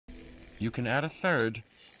you can add a third: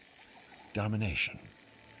 domination.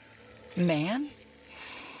 Man?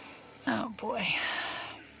 Oh, boy.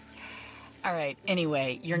 All right,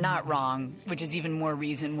 anyway, you're not wrong, which is even more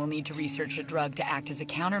reason we'll need to research a drug to act as a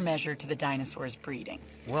countermeasure to the dinosaurs' breeding.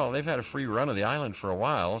 Well, they've had a free run of the island for a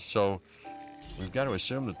while, so we've got to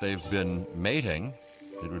assume that they've been mating.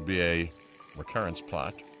 It would be a recurrence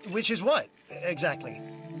plot. Which is what, exactly?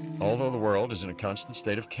 Although the world is in a constant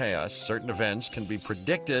state of chaos, certain events can be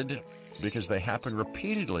predicted because they happen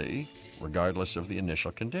repeatedly, regardless of the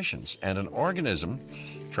initial conditions. And an organism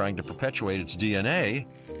trying to perpetuate its DNA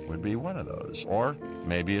would be one of those. Or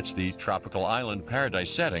maybe it's the tropical island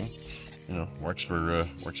paradise setting. You know, works for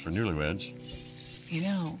newlyweds. You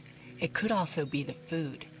know, it could also be the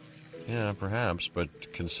food. Yeah, perhaps,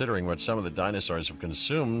 but considering what some of the dinosaurs have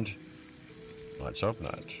consumed, let's hope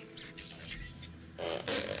not.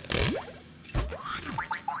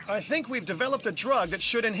 I think we've developed a drug that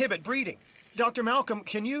should inhibit breeding. Dr. Malcolm,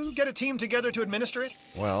 can you get a team together to administer it?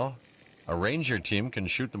 Well, a ranger team can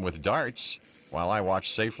shoot them with darts, while I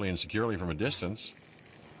watch safely and securely from a distance.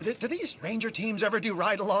 Do these ranger teams ever do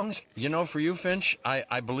ride-alongs? You know, for you, Finch,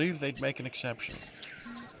 I believe they'd make an exception.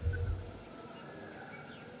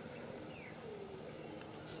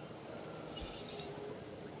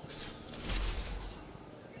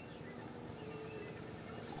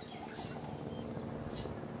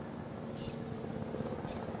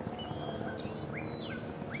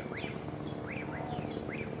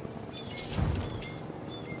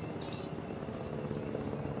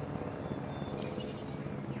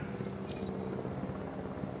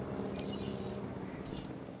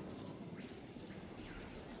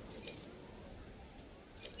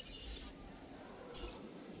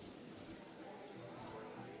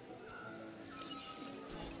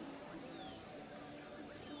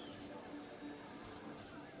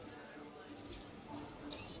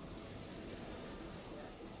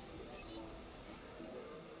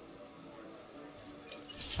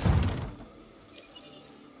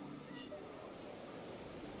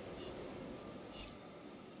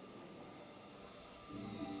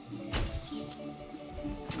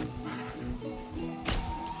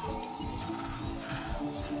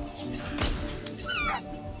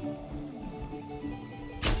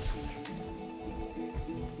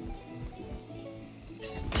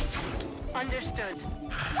 Understood.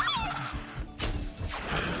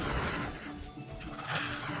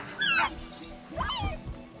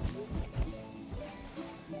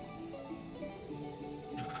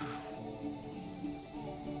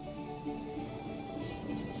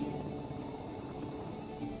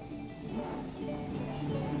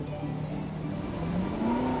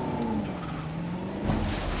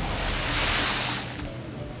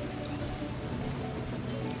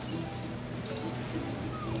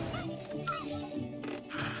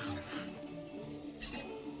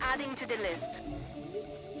 Adding to the list.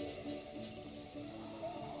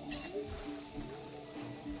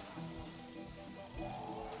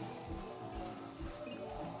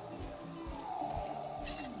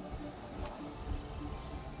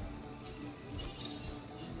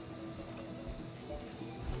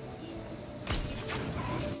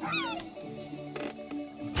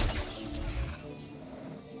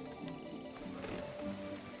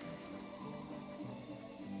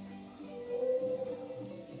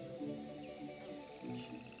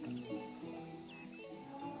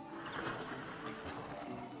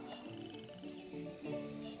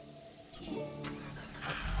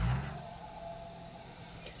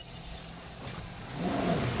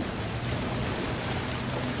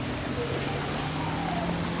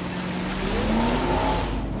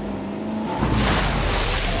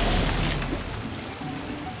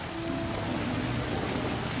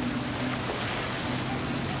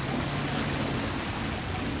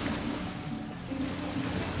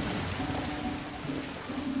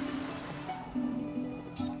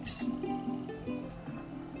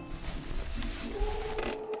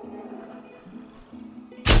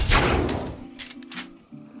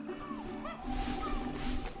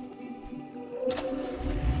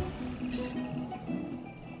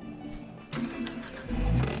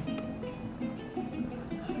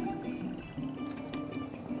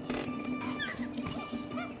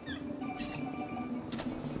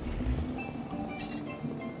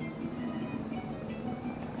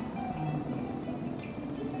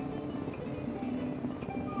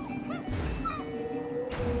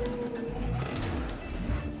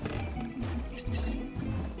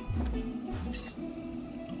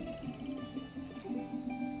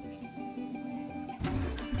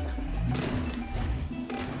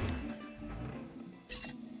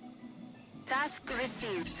 Task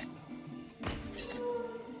received.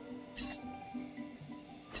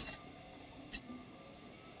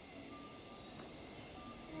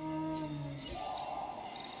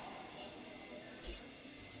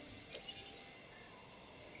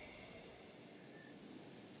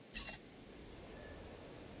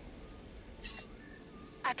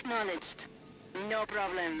 Acknowledged. No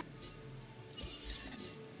problem.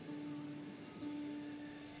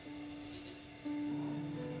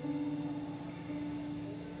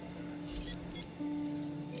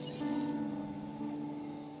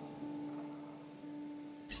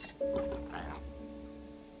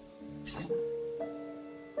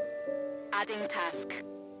 Adding task.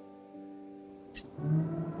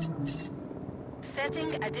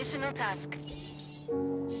 Setting additional task.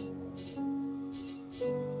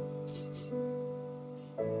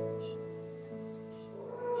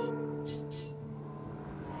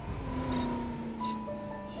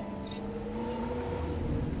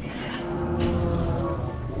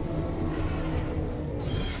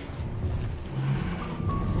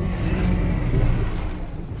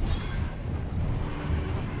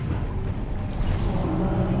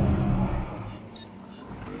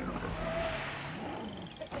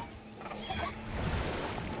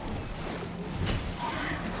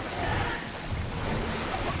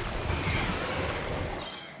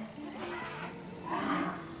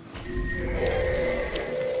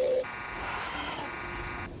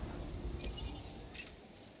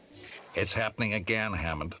 It's happening again,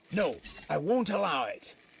 Hammond. No, I won't allow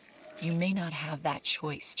it. You may not have that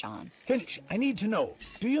choice, John. Finch, I need to know.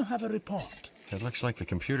 Do you have a report? It looks like the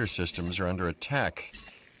computer systems are under attack.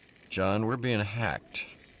 John, we're being hacked.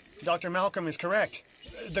 Dr. Malcolm is correct.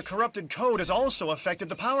 The corrupted code has also affected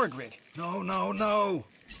the power grid. No, no, no.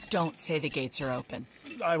 Don't say the gates are open.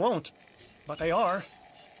 I won't, but they are.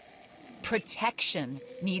 Protection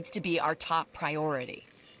needs to be our top priority.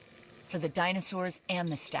 For the dinosaurs and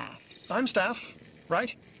the staff. I'm staff,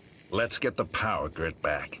 right? Let's get the power grid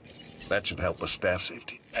back. That should help with staff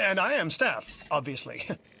safety. And I am staff, obviously.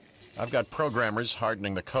 I've got programmers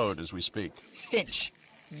hardening the code as we speak. Finch,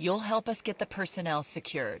 you'll help us get the personnel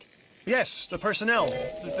secured. Yes, the personnel,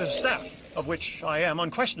 the staff, of which I am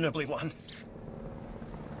unquestionably one.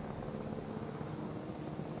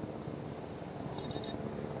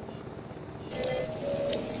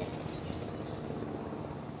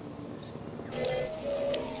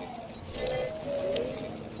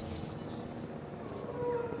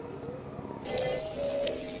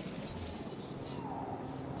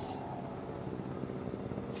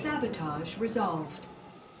 Sabotage resolved.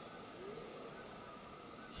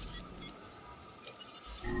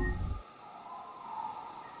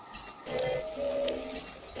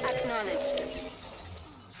 Acknowledged.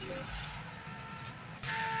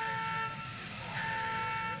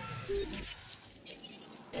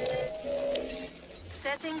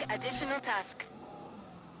 Setting additional task.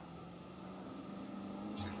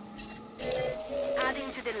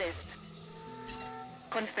 Adding to the list.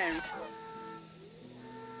 Confirmed.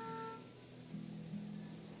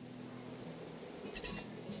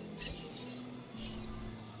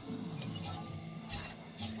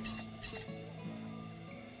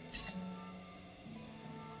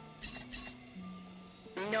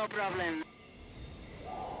 No problem.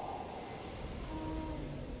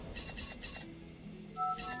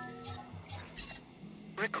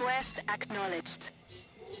 Request acknowledged.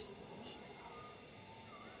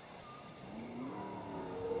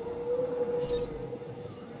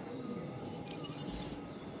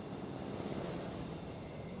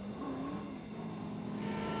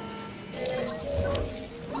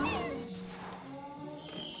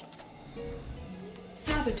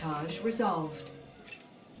 Sabotage resolved.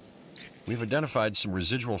 We've identified some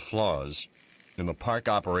residual flaws in the park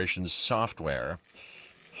operations software.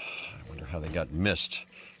 I wonder how they got missed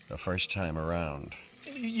the first time around.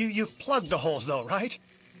 You've plugged the holes, though, right?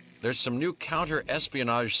 There's some new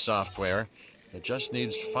counter-espionage software that just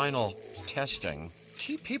needs final testing.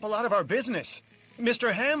 Keep people out of our business.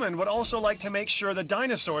 Mr. Hammond would also like to make sure the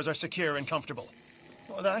dinosaurs are secure and comfortable.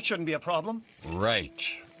 Well, that shouldn't be a problem. Right.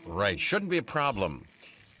 Shouldn't be a problem.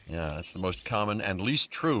 Yeah, that's the most common and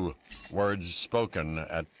least true words spoken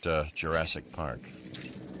at Jurassic Park.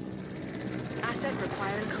 Asset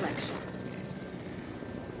requiring collection.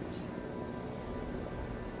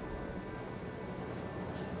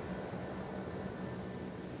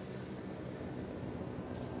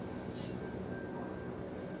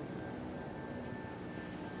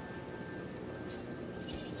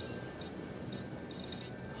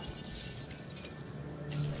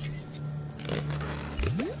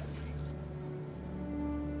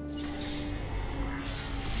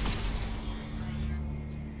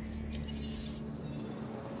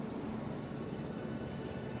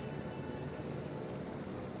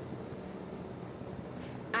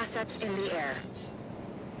 Assets in the air.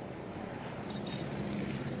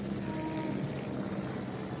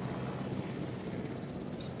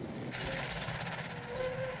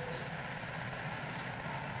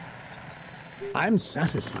 I'm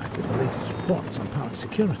satisfied with the latest reports on park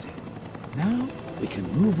security. Now, we can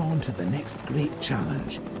move on to the next great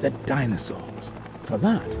challenge, the dinosaurs. For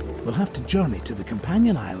that, we'll have to journey to the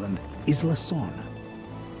companion island, Isla Sorna.